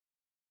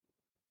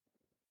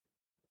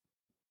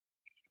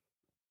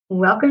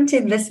Welcome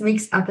to this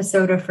week's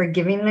episode of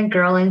Forgiving the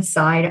Girl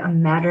Inside, a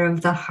Matter of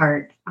the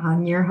Heart.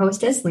 I'm your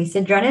hostess, Lisa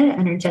Drennan,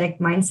 energetic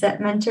mindset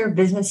mentor,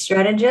 business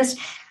strategist,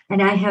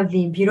 and I have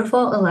the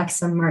beautiful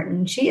Alexa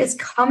Martin. She is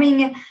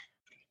coming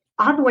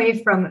all the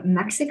way from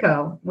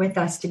Mexico with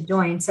us to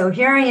join. So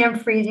here I am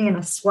freezing in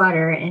a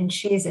sweater, and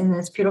she's in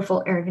this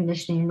beautiful air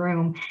conditioning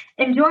room,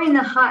 enjoying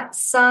the hot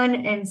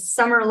sun and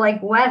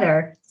summer-like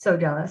weather. So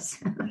jealous.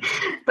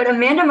 But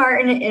Amanda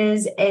Martin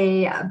is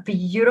a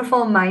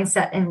beautiful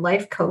mindset and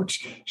life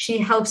coach. She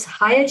helps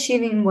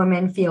high-achieving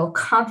women feel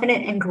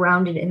confident and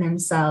grounded in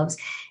themselves.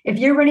 If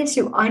you're ready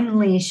to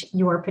unleash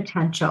your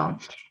potential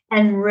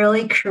and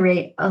really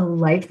create a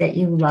life that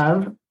you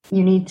love,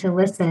 you need to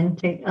listen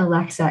to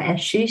Alexa as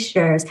she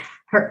shares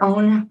her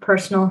own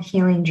personal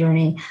healing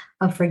journey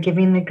of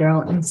forgiving the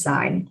girl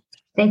inside.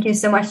 Thank you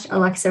so much,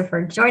 Alexa,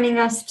 for joining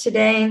us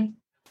today.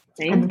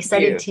 I'm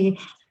excited to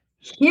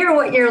hear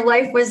what your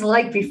life was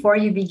like before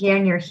you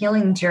began your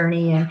healing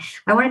journey. And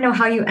I want to know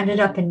how you ended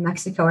up in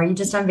Mexico. Are you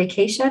just on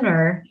vacation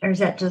or is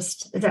that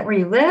where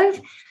you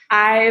live?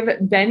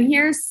 I've been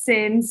here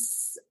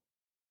since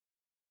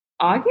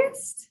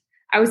August.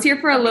 I was here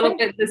for a little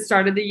bit at the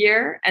start of the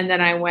year, and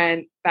then I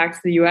went back to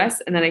the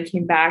US, and then I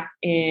came back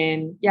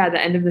in, the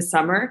end of the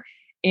summer,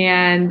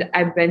 and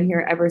I've been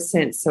here ever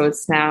since. So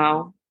it's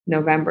now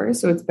November.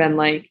 So it's been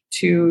like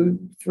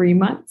 2-3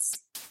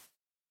 months.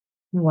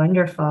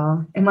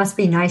 Wonderful. It must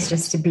be nice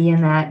just to be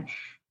in that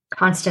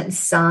constant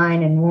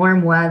sun and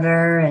warm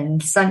weather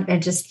and sun,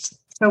 and just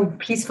so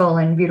peaceful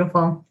and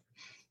beautiful.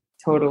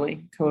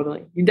 Totally.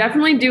 You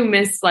definitely do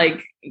miss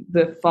like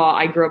the fall.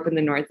 I grew up in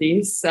the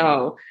Northeast,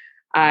 so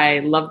I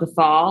love the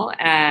fall,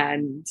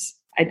 and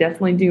I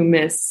definitely do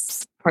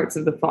miss parts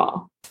of the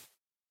fall.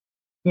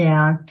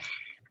 Yeah.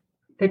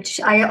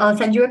 I'll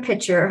send you a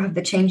picture of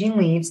the changing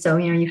leaves, so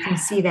you can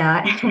see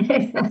that.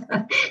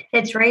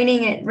 It's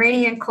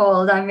raining and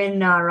cold. I'm in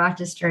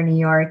Rochester, New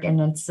York,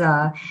 and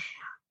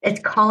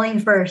it's calling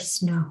for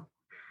snow.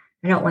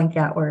 I don't like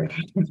that word.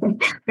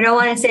 We don't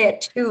want to say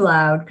it too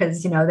loud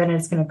because then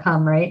it's going to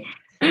come, right?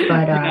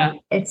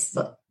 But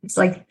it's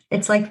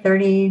like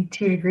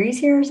 32 degrees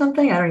here or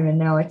something. I don't even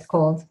know. It's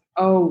cold.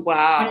 Oh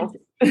wow.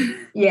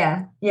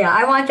 Yeah.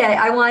 I want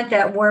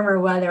that warmer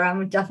weather.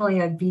 I'm definitely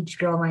a beach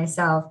girl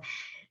myself.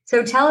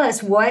 So tell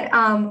us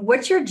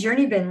what's your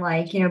journey been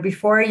like?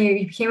 Before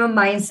you became a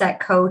mindset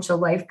coach, a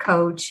life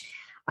coach,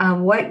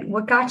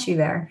 what got you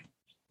there?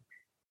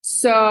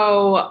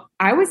 So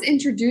I was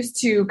introduced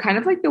to kind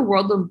of like the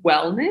world of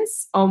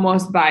wellness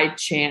almost by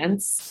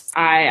chance.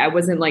 I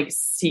wasn't like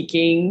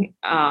seeking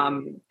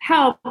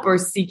help or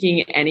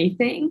seeking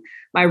anything.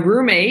 My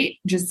roommate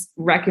just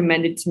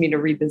recommended to me to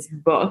read this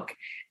book,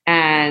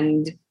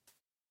 and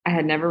I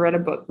had never read a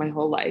book my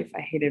whole life. I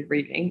hated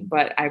reading,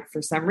 but I,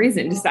 for some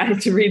reason, decided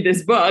to read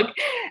this book.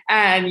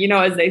 And,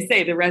 as they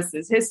say, the rest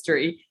is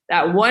history.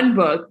 That one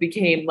book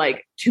became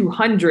like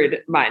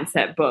 200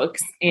 mindset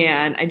books.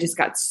 And I just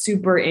got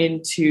super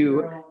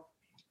into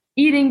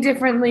eating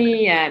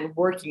differently and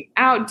working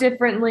out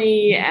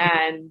differently.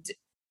 And,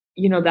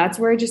 that's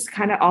where it just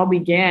kind of all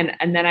began.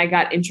 And then I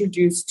got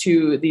introduced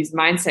to these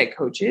mindset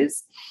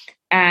coaches,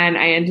 and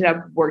I ended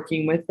up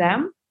working with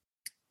them.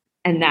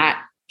 And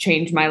that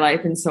changed my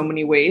life in so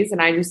many ways.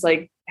 And I just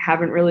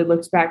haven't really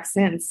looked back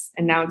since.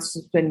 And now it's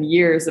just been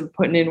years of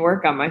putting in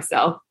work on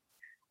myself,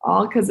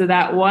 all because of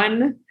that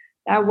one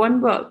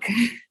book.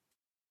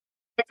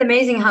 It's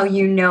amazing how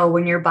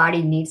when your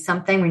body needs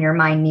something, when your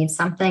mind needs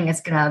something,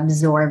 it's going to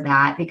absorb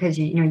that because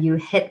you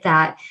hit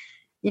that,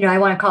 I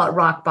want to call it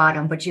rock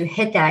bottom, but you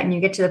hit that and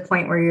you get to the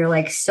point where you're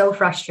like so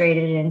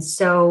frustrated and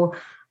so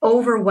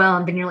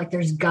overwhelmed, and you're like,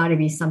 there's got to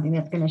be something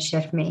that's going to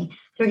shift me.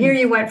 So here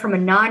you went from a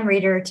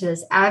non-reader to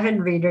this avid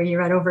reader. You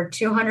read over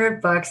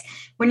 200 books.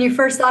 When you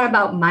first thought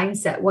about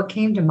mindset, what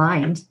came to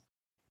mind?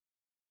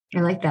 I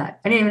like that.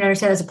 I didn't even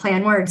understand it was a play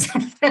on words.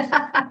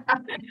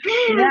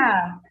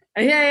 Yeah.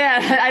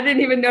 I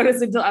didn't even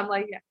notice until I'm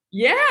like,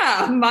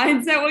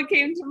 mindset, what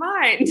came to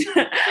mind?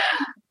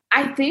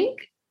 I think,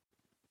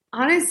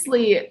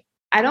 honestly,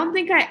 I don't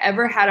think I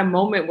ever had a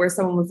moment where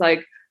someone was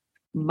like,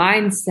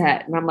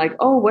 mindset. And I'm like,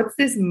 oh, what's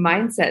this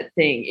mindset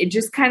thing? It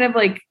just kind of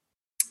like,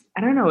 I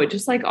don't know. It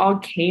just all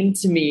came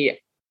to me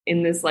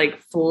in this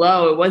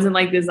flow. It wasn't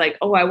like this,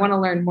 oh, I want to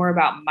learn more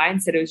about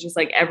mindset. It was just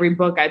every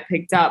book I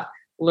picked up,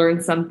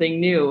 learned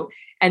something new.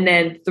 And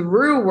then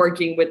through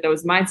working with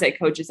those mindset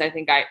coaches, I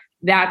think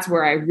that's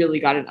where I really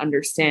got an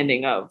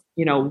understanding of,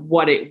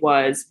 what it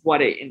was,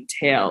 what it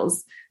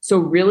entails. So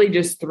really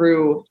just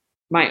through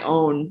my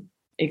own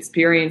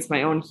experience,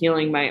 my own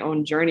healing, my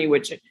own journey,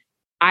 which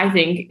I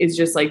think is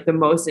just the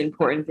most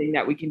important thing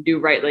that we can do,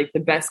 right? Like the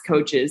best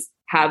coaches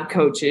have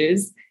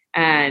coaches,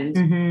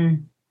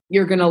 and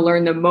you're going to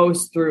learn the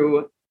most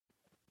through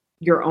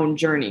your own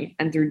journey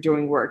and through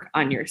doing work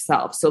on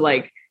yourself. So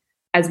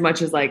as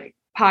much as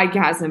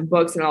podcasts and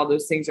books and all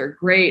those things are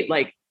great,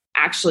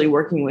 actually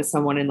working with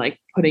someone and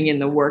putting in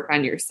the work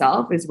on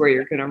yourself is where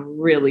you're going to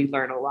really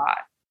learn a lot.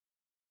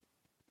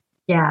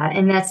 Yeah,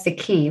 and that's the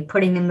key,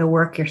 putting in the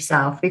work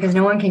yourself, because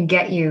no one can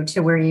get you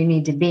to where you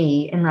need to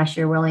be unless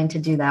you're willing to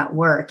do that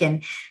work.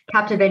 And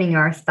captivating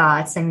our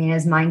thoughts, I mean,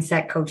 as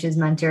mindset coaches,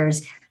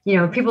 mentors,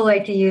 people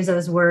like to use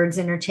those words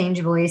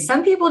interchangeably.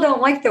 Some people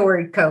don't like the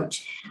word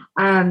coach.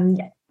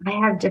 I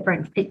have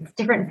different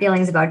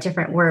feelings about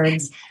different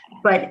words,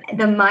 but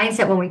the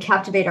mindset, when we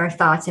captivate our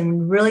thoughts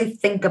and really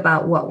think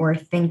about what we're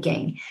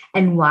thinking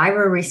and why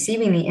we're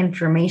receiving the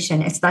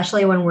information,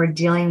 especially when we're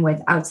dealing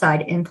with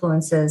outside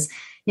influences,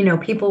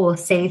 people will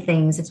say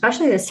things,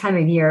 especially this time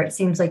of year, it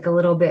seems like a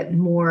little bit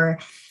more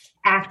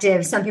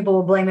active. Some people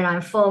will blame it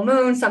on full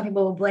moon. Some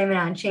people will blame it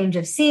on change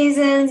of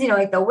seasons,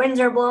 like the winds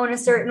are blowing a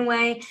certain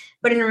way.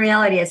 But in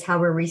reality, it's how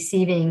we're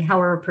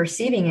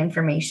perceiving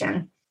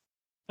information.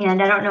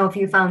 And I don't know if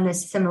you found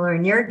this similar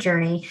in your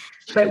journey,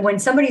 but when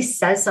somebody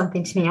says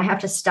something to me, I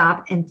have to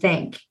stop and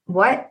think,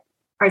 what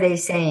are they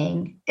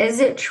saying? Is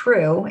it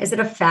true? Is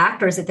it a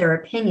fact, or is it their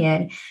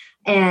opinion?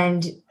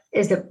 And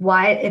if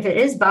it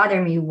is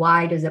bothering me,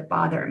 why does it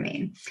bother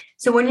me?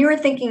 So when you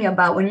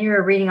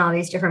were reading all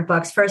these different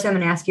books, first I'm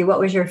going to ask you,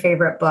 what was your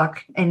favorite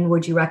book, and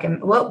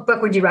what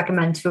book would you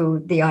recommend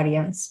to the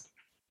audience?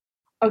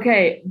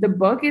 Okay. The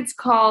book, it's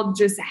called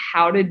Just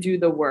How to Do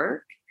the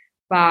Work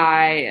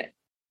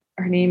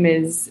her name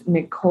is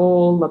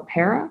Nicole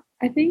LaPera.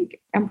 I think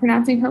I'm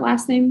pronouncing her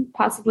last name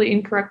possibly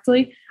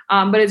incorrectly.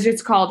 But it's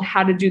just called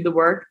How to Do the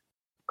Work.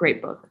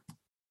 Great book.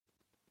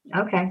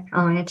 Okay.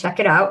 I'm going to check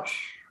it out.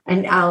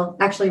 And I'll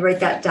actually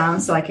write that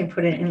down so I can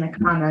put it in the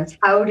comments.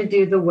 How to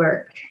Do the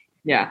Work.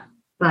 Yeah.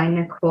 By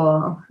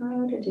Nicole.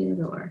 How to Do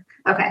the Work.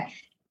 Okay.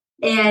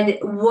 And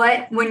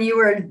when you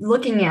were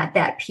looking at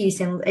that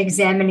piece and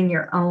examining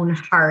your own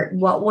heart,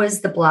 what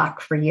was the block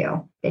for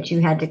you that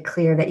you had to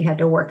clear, that you had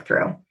to work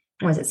through?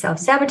 Was it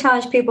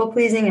self-sabotage, people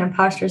pleasing,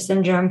 imposter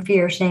syndrome,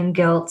 fear, shame,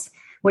 guilt?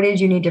 What did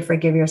you need to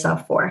forgive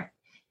yourself for?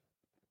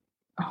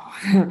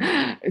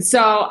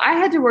 So I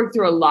had to work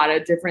through a lot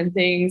of different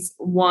things.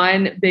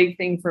 One big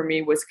thing for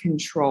me was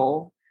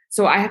control.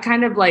 So I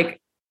kind of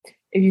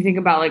if you think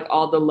about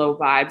all the low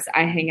vibes,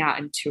 I hang out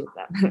in two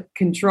of them,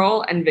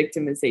 control and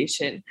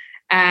victimization.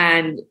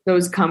 And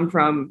those come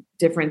from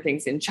different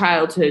things in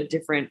childhood,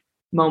 different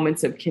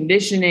moments of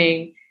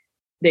conditioning.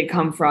 They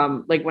come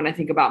from when I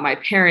think about my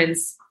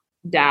parents,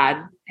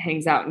 dad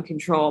hangs out in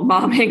control,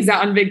 mom hangs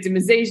out in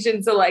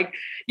victimization. So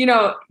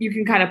you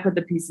can kind of put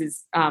the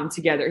pieces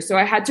together. So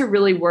I had to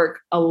really work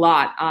a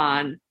lot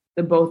on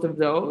the both of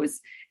those,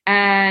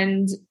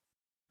 and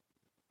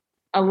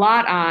a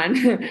lot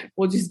on,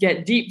 we'll just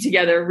get deep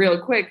together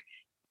real quick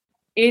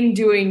in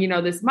doing,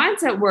 this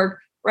mindset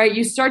work, right?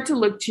 You start to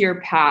look to your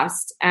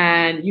past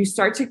and you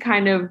start to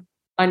kind of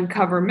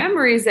uncover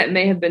memories that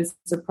may have been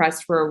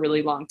suppressed for a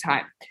really long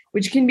time,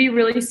 which can be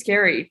really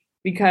scary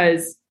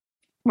because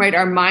right,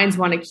 our minds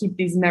want to keep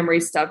these memory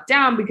stuff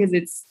down because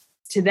it's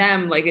to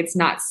them it's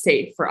not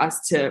safe for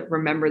us to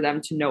remember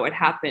them, to know what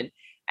happened.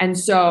 And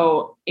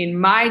so in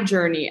my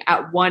journey,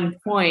 at one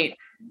point,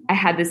 I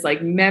had this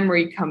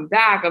memory come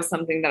back of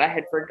something that I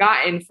had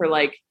forgotten for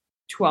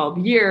 12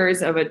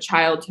 years of a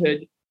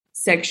childhood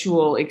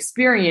sexual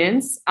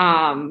experience.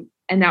 And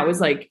that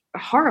was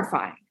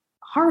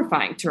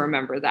horrifying to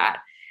remember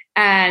that.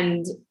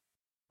 And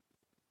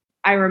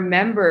I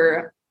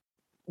remember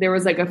there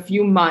was a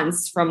few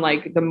months from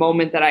the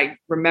moment that I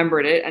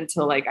remembered it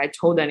until I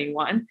told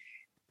anyone.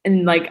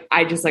 And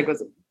I just I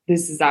was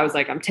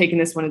I'm taking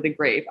this one to the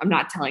grave. I'm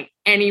not telling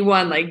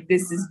anyone,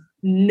 this is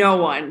no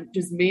one,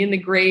 just me in the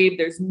grave.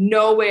 There's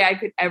no way I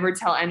could ever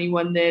tell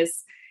anyone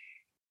this.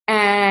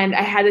 And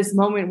I had this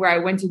moment where I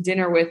went to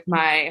dinner with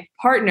my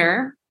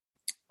partner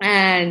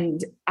and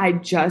I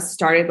just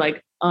started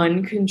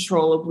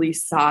uncontrollably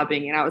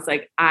sobbing. And I was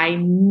I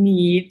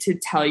need to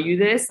tell you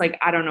this.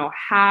 I don't know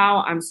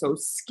how. I'm so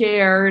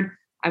scared.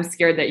 I'm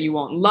scared that you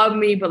won't love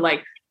me, but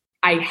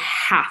I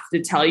have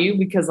to tell you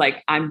because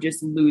I'm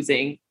just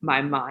losing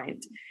my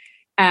mind.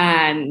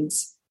 And,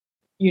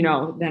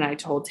 then I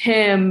told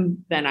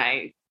him, then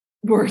I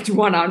worked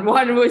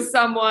one-on-one with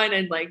someone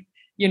and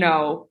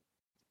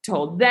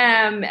told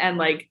them. And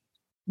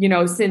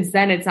since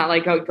then it's not I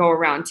go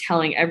around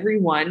telling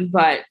everyone,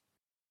 but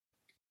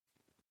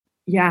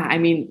yeah, I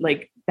mean,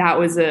 that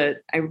was I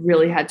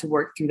really had to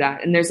work through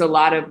that. And there's a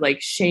lot of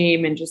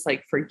shame and just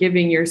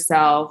forgiving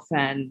yourself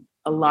and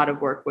a lot of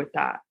work with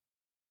that.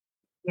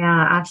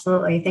 Yeah,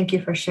 absolutely. Thank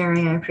you for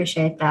sharing. I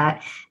appreciate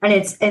that. And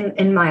it's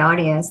in my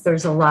audience,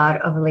 there's a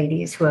lot of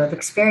ladies who have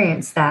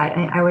experienced that.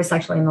 I was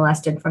sexually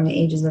molested from the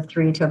ages of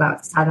 3 to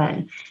about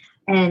 7.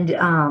 And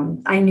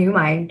I knew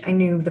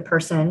the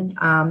person.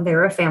 They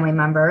were a family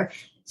member.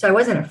 So I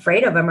wasn't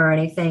afraid of them or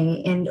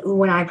anything. And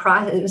when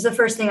it was the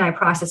first thing I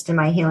processed in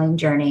my healing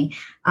journey,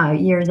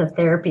 years of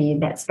therapy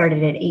that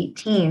started at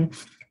 18.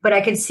 But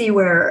I could see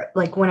where,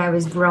 when I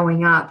was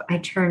growing up, I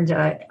turned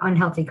to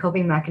unhealthy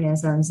coping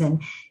mechanisms.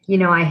 And,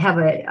 I have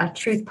a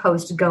truth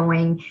post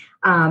going,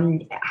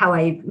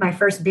 my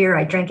first beer,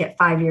 I drank at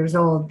 5 years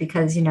old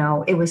because,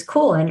 it was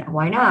cool. And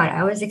why not?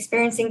 I was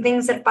experiencing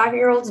things that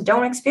 5-year-olds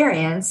don't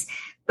experience.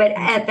 But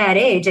at that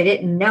age, I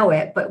didn't know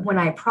it. But when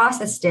I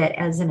processed it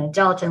as an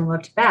adult and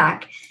looked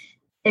back,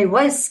 it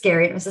was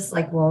scary. It was just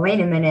like, well, wait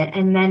a minute.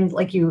 And then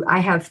like I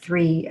have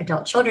 3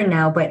 adult children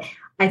now, but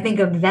I think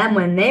of them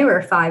when they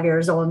were 5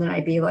 years old, and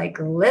I'd be like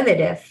livid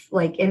if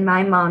like, and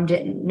my mom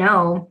didn't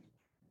know.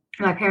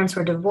 My parents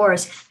were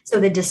divorced.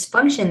 So the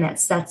dysfunction that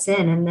sets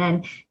in, and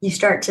then you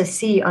start to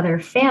see other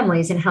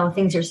families and how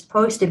things are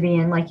supposed to be.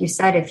 And like you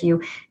said, if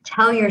you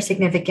tell your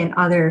significant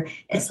other,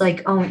 it's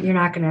like, oh, you're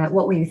not going to,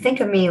 what will you think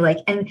of me? Like,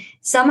 and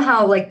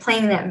somehow like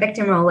playing that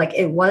victim role, like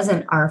it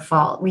wasn't our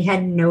fault. We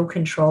had no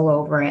control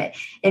over it.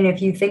 And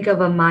if you think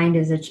of a mind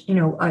as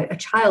a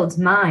child's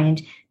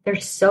mind, they're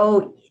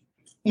so,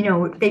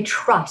 they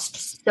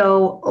trust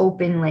so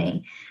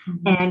openly.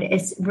 Mm-hmm. And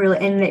it's really,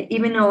 and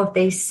even though if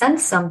they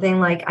sense something,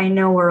 like I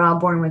know we're all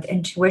born with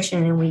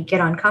intuition and we get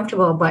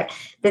uncomfortable, but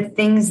the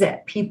things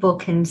that people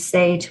can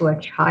say to a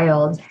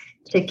child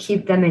to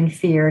keep them in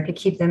fear, to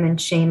keep them in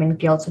shame and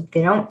guilt if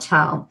they don't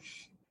tell.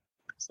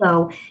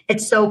 So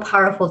it's so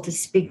powerful to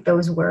speak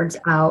those words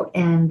out.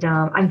 And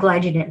I'm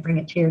glad you didn't bring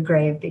it to your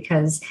grave,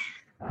 because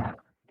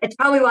it's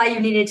probably why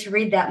you needed to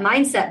read that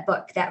mindset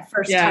book that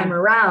first time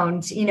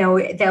around.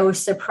 Those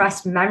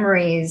suppressed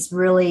memories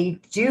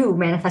really do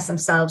manifest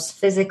themselves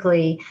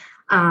physically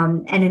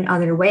and in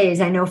other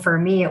ways. I know for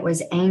me, it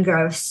was anger.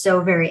 I was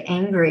so very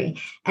angry.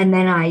 And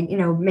then I,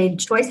 made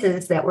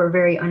choices that were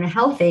very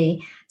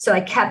unhealthy. So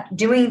I kept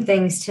doing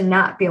things to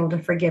not be able to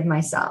forgive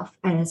myself.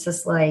 And it's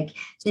just like,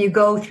 so you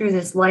go through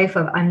this life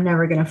of, I'm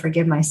never going to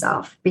forgive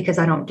myself because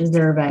I don't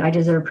deserve it. I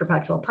deserve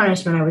perpetual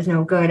punishment. I was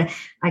no good.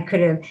 I could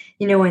have,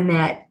 in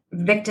that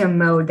victim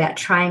mode, that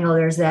triangle,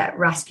 there's that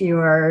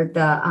rescuer,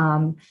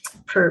 the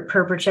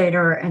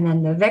perpetrator, and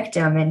then the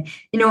victim. And,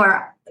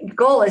 our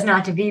goal is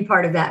not to be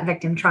part of that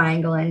victim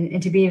triangle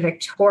and to be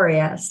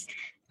victorious.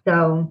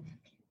 So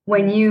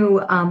when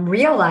you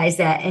realize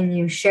that and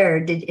you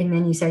shared, and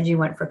then you said you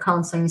went for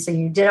counseling, so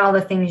you did all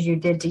the things you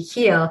did to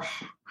heal.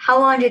 How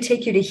long did it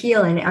take you to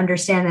heal and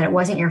understand that it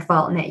wasn't your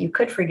fault and that you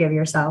could forgive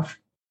yourself?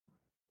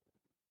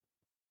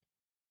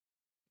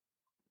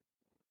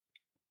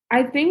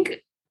 I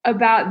think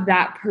about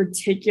that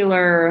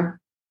particular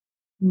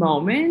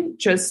moment,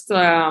 just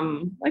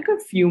like a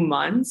few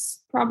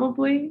months,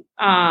 probably.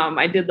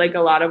 I did like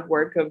a lot of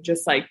work of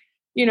just like,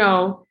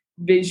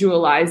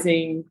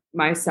 visualizing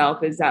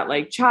myself as that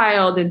like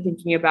child and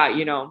thinking about,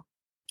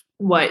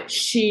 what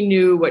she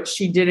knew, what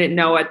she didn't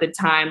know at the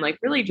time, like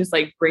really just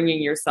like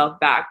bringing yourself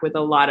back with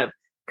a lot of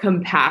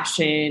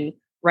compassion,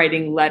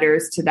 writing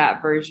letters to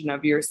that version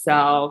of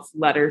yourself,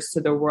 letters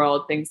to the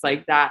world, things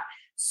like that.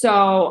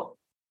 So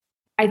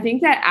I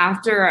think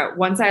that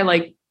once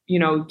I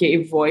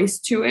gave voice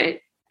to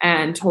it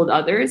and told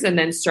others and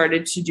then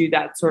started to do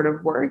that sort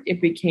of work,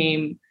 it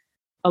became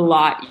a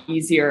lot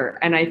easier.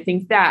 And I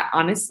think that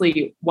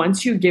honestly,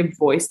 once you give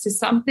voice to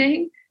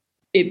something,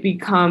 it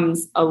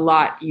becomes a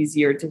lot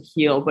easier to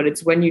heal. But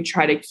it's when you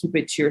try to keep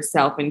it to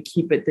yourself and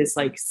keep it this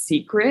like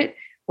secret,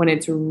 when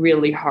it's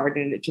really hard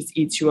and it just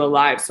eats you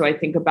alive. So I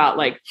think about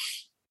like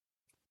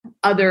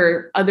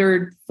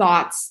other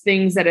thoughts,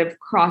 things that have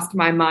crossed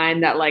my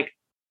mind that like,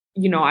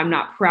 I'm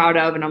not proud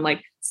of. And I'm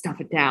like,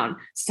 stuff it down,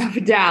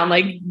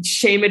 like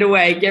shame it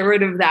away, get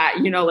rid of that.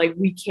 Like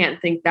we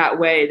can't think that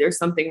way. There's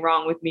something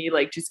wrong with me.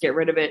 Like just get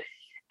rid of it.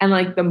 And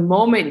like the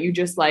moment you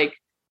just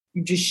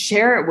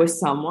share it with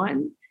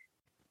someone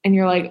and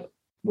you're like,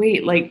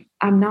 wait, like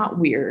I'm not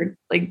weird.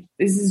 Like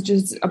this is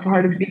just a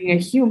part of being a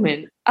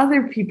human.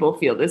 Other people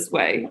feel this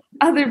way.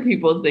 Other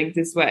people think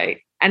this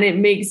way. And it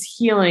makes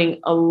healing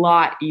a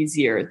lot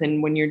easier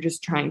than when you're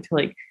just trying to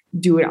like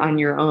do it on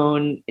your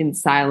own in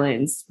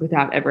silence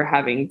without ever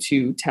having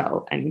to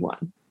tell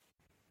anyone.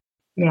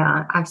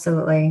 Yeah,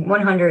 absolutely.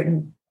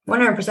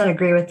 100%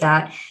 agree with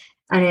that.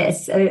 And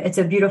it's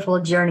a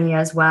beautiful journey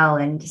as well.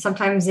 And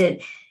sometimes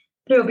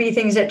there'll be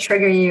things that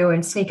trigger you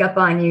and sneak up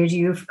on you. Do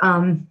you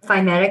find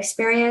that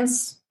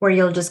experience where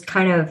you'll just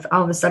kind of,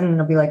 all of a sudden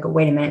it'll be like, oh,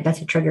 wait a minute,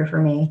 that's a trigger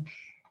for me.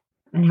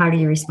 And how do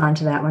you respond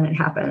to that when it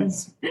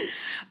happens?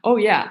 Oh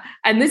yeah.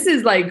 And this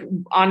is like,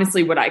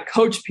 honestly, what I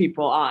coach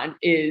people on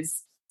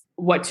is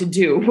what to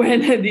do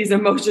when these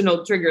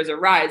emotional triggers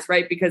arise,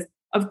 right? Because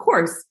of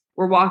course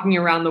we're walking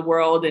around the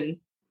world and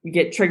we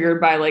get triggered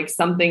by like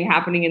something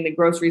happening in the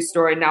grocery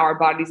store and now our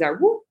bodies are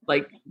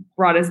like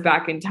brought us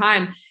back in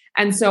time.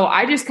 And so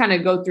I just kind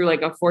of go through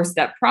like a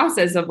 4-step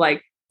process of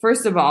like,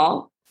 first of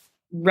all,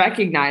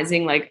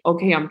 recognizing like,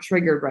 okay, I'm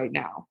triggered right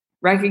now,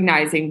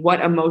 recognizing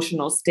what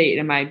emotional state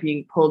am I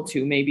being pulled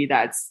to? Maybe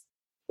that's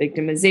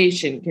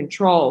victimization,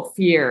 control,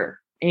 fear,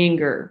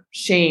 anger,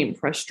 shame,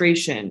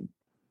 frustration,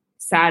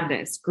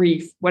 sadness,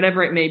 grief,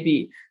 whatever it may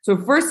be. So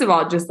first of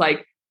all, just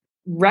like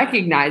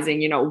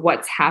recognizing,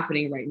 what's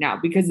happening right now,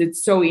 because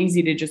it's so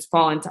easy to just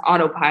fall into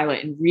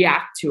autopilot and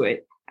react to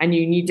it. And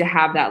you need to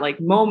have that like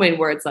moment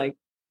where it's like,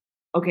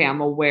 okay,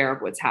 I'm aware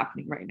of what's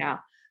happening right now.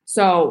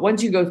 So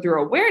once you go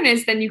through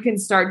awareness, then you can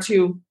start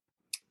to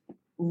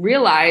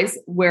realize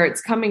where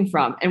it's coming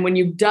from. And when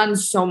you've done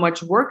so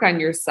much work on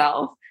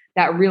yourself,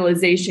 that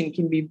realization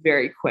can be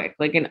very quick.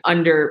 Like in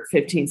under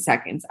 15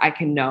 seconds, I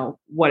can know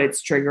what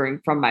it's triggering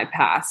from my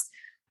past.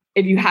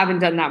 If you haven't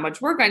done that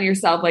much work on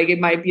yourself, like it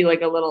might be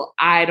like a little,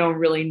 I don't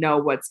really know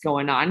what's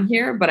going on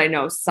here, but I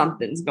know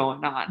something's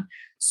going on.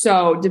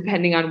 So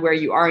depending on where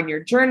you are in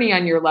your journey,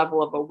 on your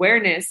level of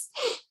awareness,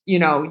 you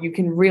know, you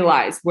can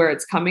realize where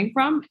it's coming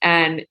from.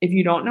 And if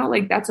you don't know,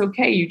 like, that's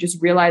okay. You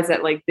just realize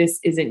that like, this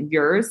isn't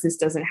yours. This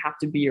doesn't have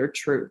to be your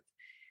truth.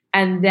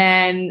 And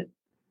then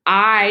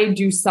I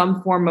do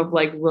some form of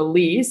like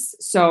release.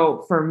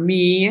 So for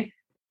me,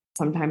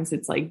 sometimes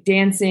it's like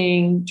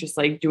dancing, just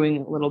like doing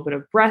a little bit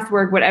of breath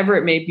work, whatever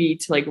it may be,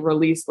 to like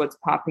release what's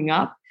popping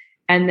up.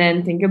 And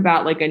then think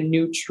about like a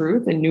new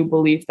truth, a new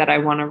belief that I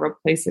want to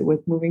replace it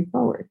with moving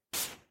forward.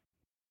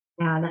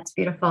 Yeah, that's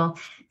beautiful.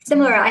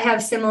 I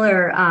have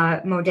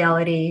similar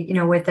modality, you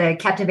know, with the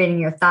captivating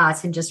your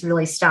thoughts and just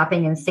really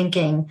stopping and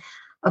thinking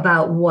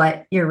about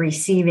what you're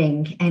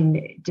receiving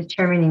and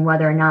determining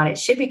whether or not it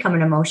should become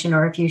an emotion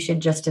or if you should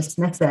just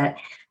dismiss it.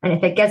 And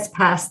if it gets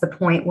past the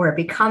point where it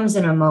becomes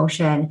an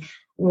emotion,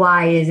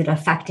 why is it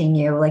affecting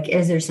you? Like,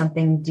 is there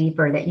something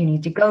deeper that you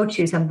need to go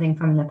to, something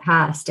from the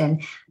past?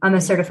 And I'm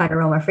a certified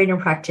aroma freedom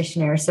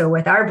practitioner. So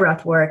with our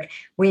breath work,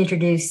 we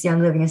introduce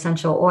Young Living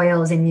essential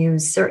oils and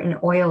use certain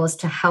oils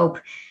to help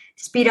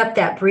speed up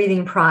that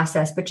breathing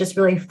process, but just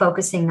really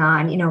focusing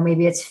on, you know,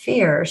 maybe it's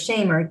fear or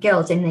shame or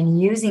guilt, and then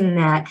using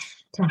that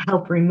to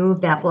help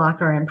remove that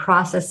blocker and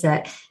process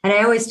it. And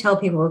I always tell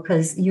people,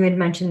 because you had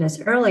mentioned this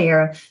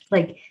earlier,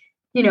 like,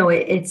 you know,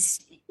 it's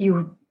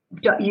you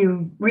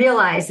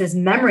realize this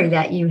memory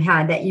that you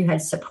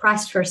had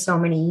suppressed for so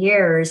many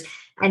years,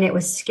 and it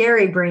was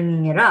scary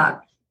bringing it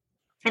up.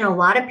 And a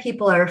lot of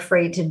people are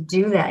afraid to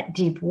do that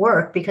deep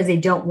work because they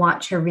don't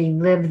want to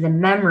relive the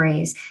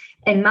memories.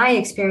 In my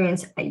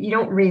experience, you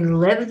don't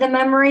relive the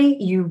memory,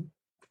 you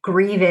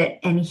grieve it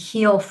and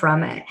heal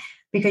from it,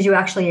 because you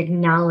actually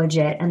acknowledge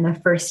it. And the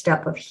first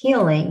step of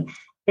healing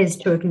is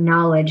to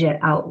acknowledge it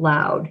out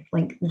loud,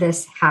 like,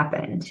 this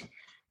happened.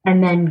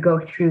 And then go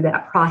through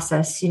that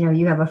process. You know,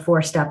 you have a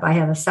 4-step, I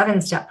have a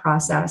 7-step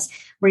process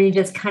where you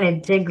just kind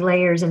of dig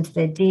layers into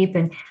the deep.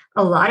 And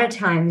a lot of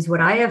times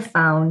what I have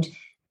found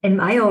in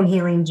my own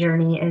healing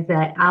journey is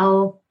that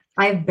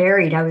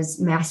I was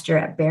master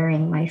at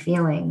burying my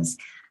feelings.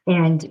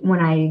 And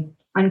when I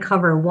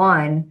uncover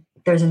one,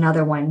 there's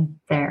another one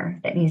there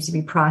that needs to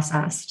be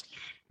processed.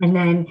 And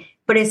then,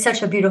 but it's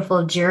such a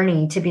beautiful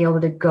journey to be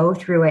able to go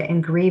through it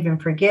and grieve and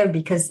forgive,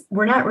 because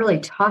we're not really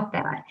taught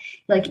that.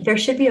 Like, there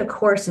should be a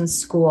course in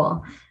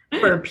school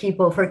for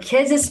people, for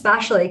kids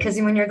especially,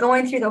 because when you're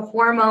going through the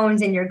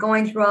hormones and you're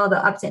going through all the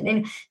ups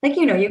and like,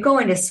 you know, you go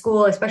into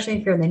school, especially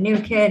if you're the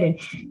new kid, and,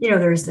 you know,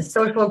 there's the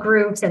social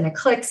groups and the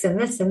cliques and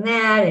this and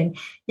that. And,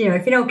 you know,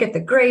 if you don't get the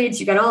grades,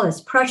 you got all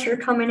this pressure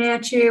coming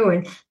at you.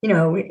 And, you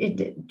know,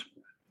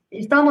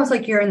 it's almost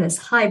like you're in this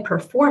high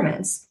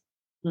performance.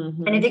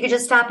 Mm-hmm. And if you could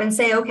just stop and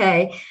say,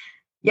 okay,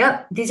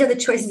 yep, these are the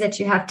choices that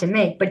you have to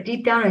make. But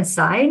deep down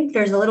inside,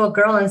 there's a little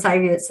girl inside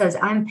of you that says,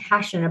 I'm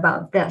passionate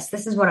about this.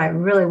 This is what I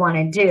really want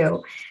to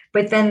do.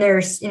 But then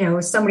there's, you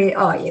know, somebody,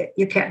 oh,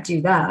 you can't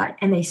do that.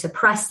 And they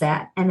suppress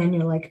that. And then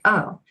you're like,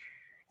 oh,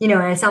 you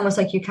know, and it's almost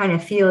like you kind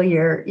of feel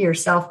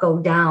yourself go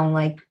down,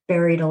 like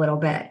buried a little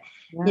bit,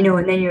 yeah. You know,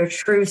 and then your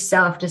true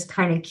self just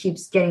kind of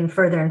keeps getting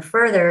further and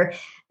further,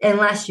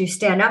 unless you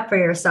stand up for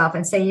yourself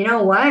and say, you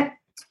know what?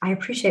 I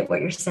appreciate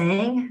what you're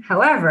saying.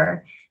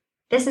 However,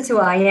 this is who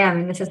I am,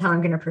 and this is how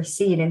I'm going to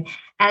proceed. And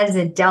as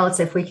adults,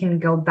 if we can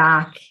go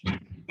back,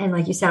 and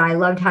like you said, I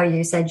loved how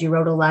you said you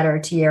wrote a letter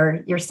to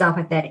yourself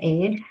at that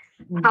age.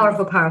 Mm-hmm.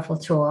 Powerful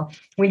tool.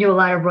 We do a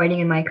lot of writing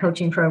in my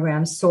coaching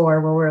program,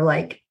 SOAR, where we're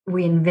like,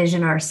 we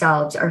envision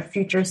ourselves, our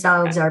future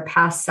selves, our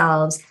past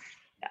selves.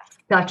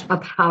 Such a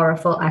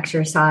powerful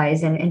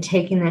exercise, and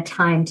taking the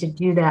time to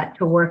do that,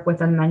 to work with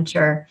a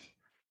mentor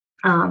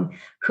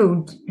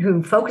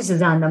who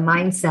focuses on the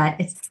mindset.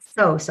 It's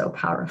so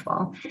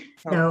powerful.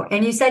 So,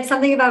 and you said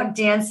something about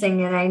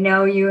dancing, and I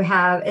know you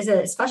have, is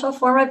it a special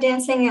form of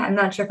dancing? I'm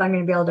not sure if I'm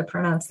going to be able to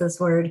pronounce this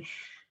word.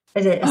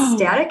 Is it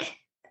ecstatic?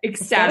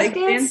 Ecstatic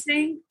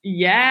dancing?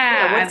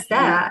 Yeah. What's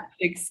that?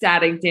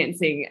 Ecstatic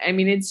dancing. I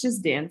mean, it's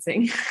just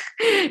dancing.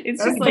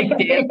 It's just like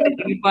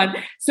dancing fun.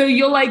 So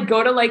you'll like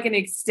go to like an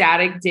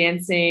ecstatic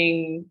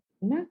dancing,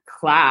 not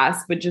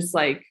class, but just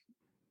like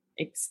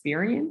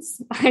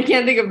experience. I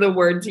can't think of the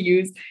word to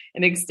use.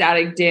 An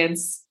ecstatic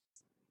dance.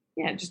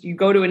 Yeah, just you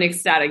go to an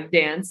ecstatic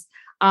dance.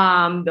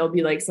 There'll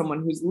be like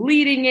someone who's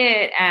leading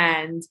it,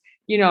 and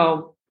you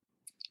know,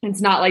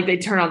 it's not like they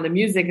turn on the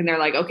music and they're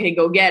like, okay,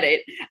 go get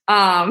it.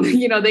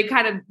 You know, they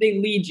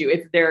lead you.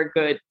 If they're a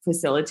good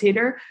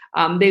facilitator,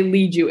 they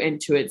lead you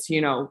into it. So,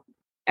 you know,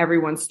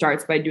 everyone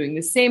starts by doing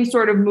the same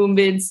sort of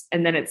movements,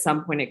 and then at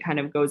some point it kind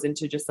of goes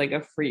into just like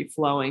a free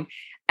flowing.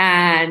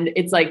 And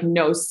it's like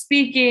no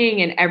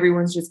speaking, and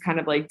everyone's just kind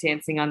of like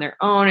dancing on their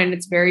own. And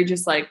it's very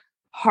just like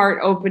heart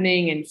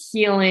opening and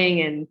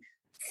healing and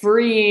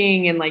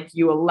freeing. And like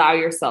you allow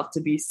yourself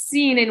to be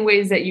seen in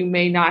ways that you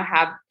may not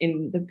have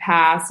in the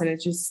past. And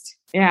it's just,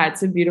 yeah,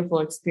 it's a beautiful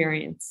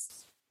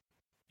experience.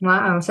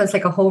 Wow. So it's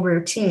like a whole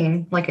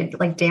routine,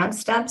 like dance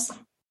steps.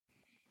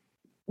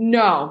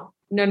 No.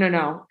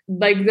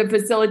 Like the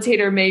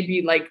facilitator may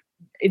be like,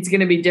 it's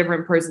going to be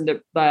different person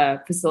to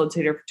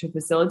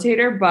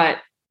facilitator, but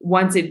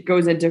once it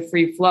goes into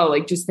free flow,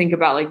 like just think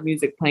about like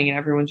music playing and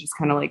everyone's just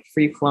kind of like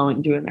free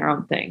flowing, doing their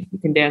own thing. You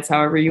can dance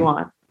however you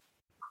want.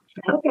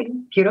 Okay,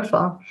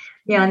 beautiful.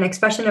 Yeah, and the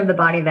expression of the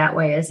body that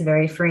way is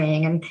very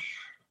freeing. And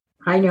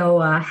I know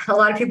a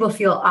lot of people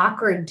feel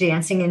awkward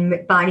dancing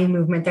in body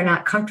movement. They're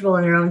not comfortable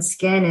in their own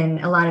skin.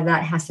 And a lot of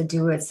that has to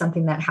do with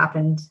something that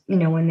happened,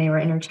 when they were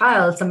inner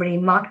child. Somebody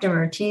mocked them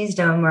or teased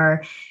them,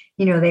 or,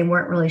 they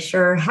weren't really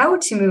sure how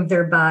to move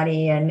their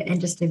body, and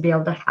just to be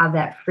able to have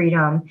that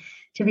freedom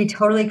to be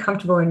totally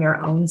comfortable in your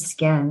own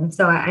skin.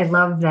 So I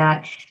love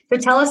that. So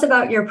tell us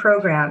about your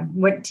program.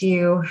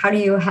 How do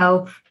you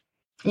help?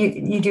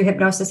 You do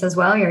hypnosis as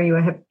well? Are you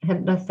a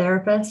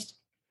hypnotherapist?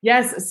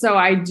 Yes. So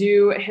I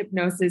do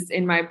hypnosis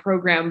in my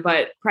program,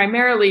 but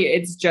primarily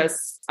it's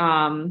just,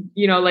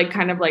 like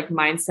kind of like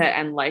mindset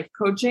and life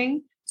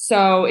coaching.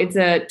 So it's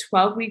a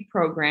 12-week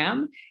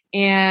program,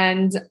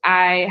 and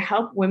I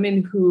help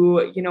women who,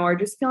 are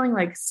just feeling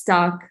like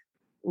stuck,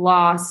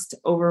 lost,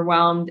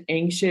 overwhelmed,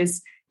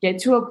 anxious, get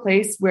to a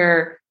place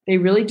where they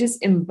really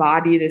just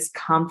embody this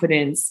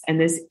confidence and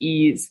this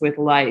ease with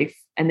life,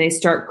 and they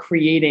start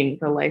creating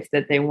the life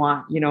that they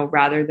want,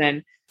 rather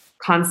than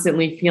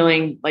constantly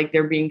feeling like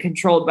they're being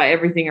controlled by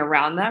everything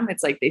around them.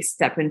 It's like they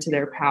step into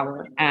their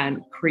power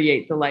and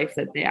create the life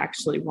that they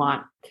actually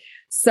want.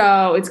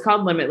 So it's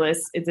called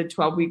Limitless. It's a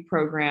 12-week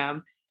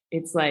program.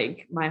 It's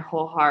like my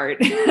whole heart.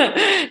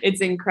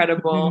 It's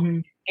incredible.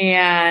 Mm-hmm.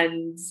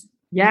 And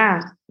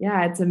yeah,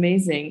 it's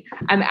amazing.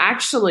 I'm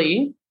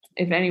actually,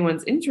 if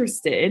anyone's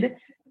interested,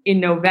 in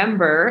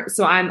November.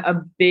 So I'm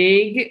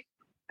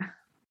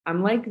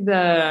like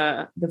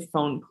the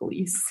phone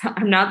police.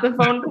 I'm not the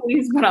phone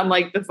police, but I'm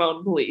like the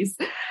phone police.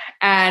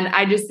 And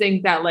I just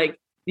think that like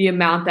the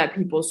amount that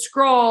people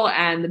scroll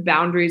and the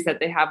boundaries that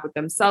they have with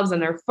themselves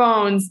and their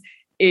phones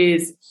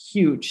is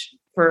huge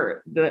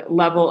for the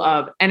level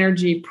of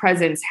energy,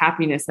 presence,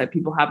 happiness that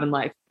people have in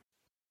life.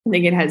 I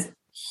think it has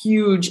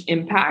huge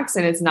impacts,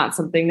 and it's not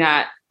something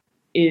that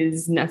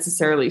is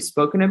necessarily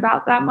spoken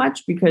about that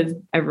much because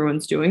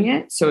everyone's doing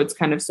it. So it's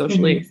kind of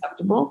socially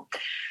acceptable.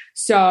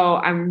 So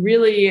I'm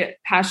really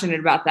passionate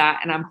about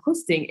that. And I'm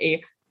hosting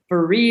a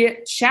free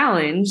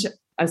challenge,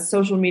 a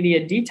social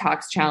media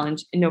detox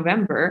challenge in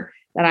November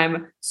that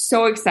I'm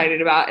so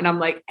excited about. And I'm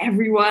like,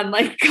 everyone,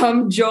 like,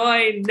 come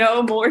join.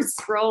 No more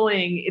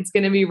scrolling. It's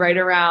going to be right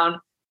around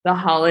the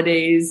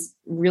holidays,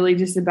 really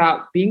just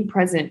about being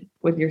present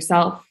with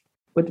yourself,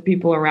 with the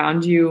people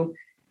around you.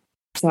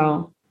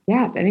 So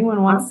yeah, if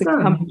anyone wants to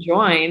come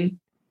join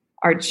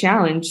our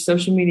challenge,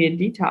 social media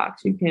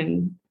detox, you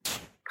can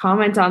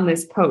comment on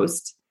this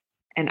post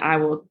and I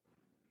will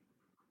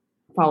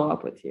follow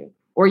up with you,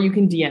 or you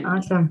can DM me.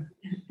 Awesome.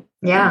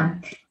 Yeah,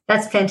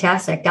 that's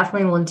fantastic.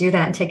 Definitely will do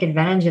that and take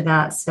advantage of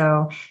that.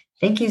 So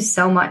thank you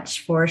so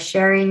much for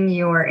sharing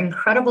your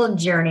incredible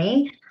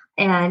journey.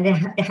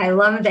 And I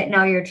love that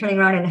now you're turning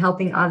around and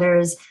helping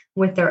others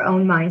with their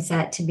own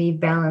mindset to be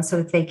balanced so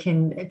that they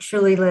can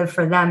truly live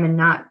for them and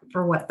not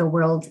for what the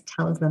world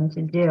tells them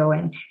to do.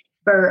 And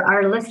for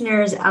our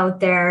listeners out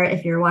there,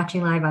 if you're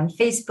watching live on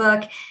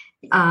Facebook,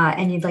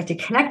 and you'd like to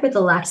connect with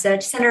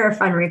Alexa, send her a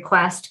friend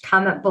request,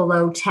 comment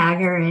below, tag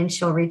her, and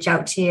she'll reach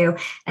out to you.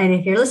 And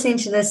if you're listening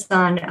to this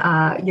on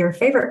your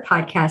favorite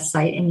podcast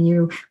site and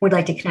you would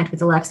like to connect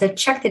with Alexa,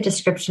 check the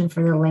description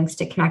for the links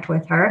to connect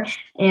with her.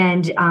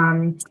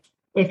 And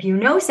if you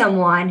know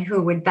someone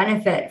who would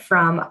benefit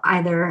from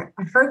either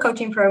her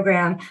coaching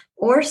program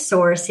or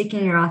SOAR,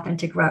 Seeking Your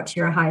Authentic Route to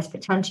Your Highest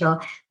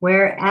Potential,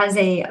 where as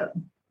a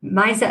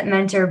mindset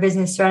mentor,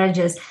 business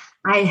strategist,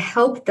 I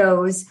help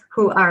those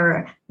who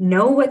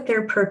know what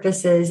their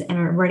purpose is and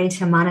are ready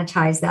to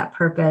monetize that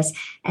purpose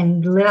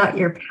and live out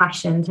your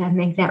passions and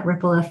make that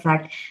ripple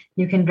effect.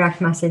 You can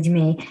direct message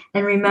me.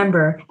 And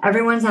remember,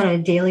 everyone's on a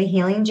daily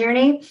healing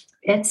journey.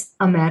 It's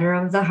a matter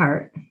of the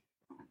heart.